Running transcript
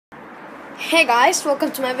Hey guys,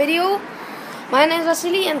 welcome to my video. My name is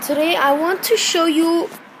Vasarist and today I want to show you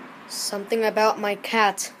something about my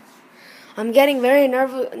cat. I'm getting very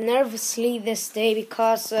nervously this day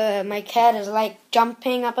because my cat is like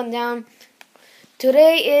jumping up and down.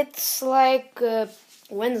 Today it's like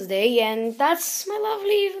Wednesday and that's my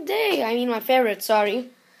lovely day. I mean my favorite, sorry.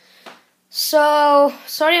 So,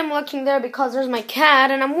 sorry I'm looking there because there's my cat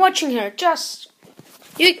and I'm watching her.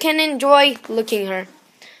 You can enjoy looking her.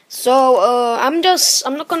 So I'm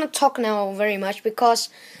not gonna talk now very much because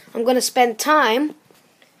I'm gonna spend time.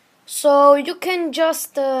 So you can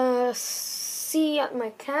just see my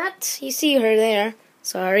cat. You see her there.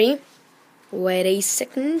 Sorry. Wait a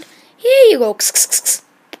second. Here you go.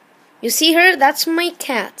 You see her? That's my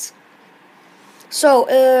cat. So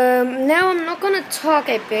now I'm not gonna talk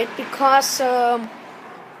a bit because I'm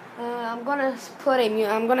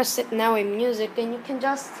gonna sit now in music and you can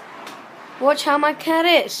just watch how my cat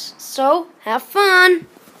is. So, have fun!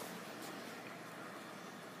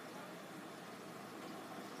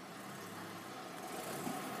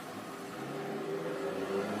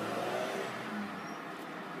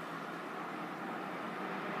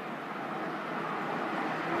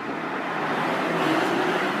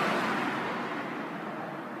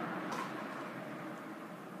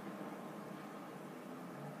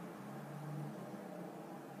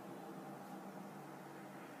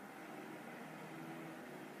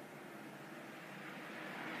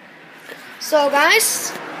 So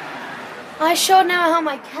guys, I showed now how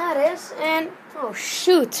my cat is, and oh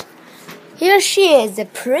shoot, here she is, the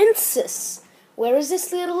princess. Where is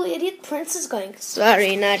this little idiot princess going?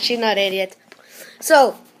 Sorry, she's not idiot.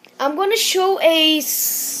 So, I'm gonna show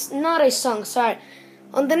not a song, sorry.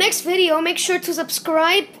 On the next video, make sure to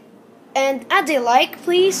subscribe and add a like,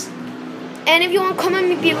 please. And if you want, comment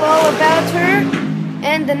me below about her.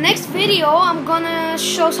 And the next video, I'm gonna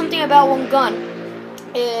show something about one gun.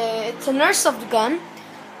 It's a nurse of the gun.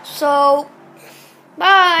 So,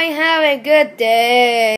 bye. Have a good day.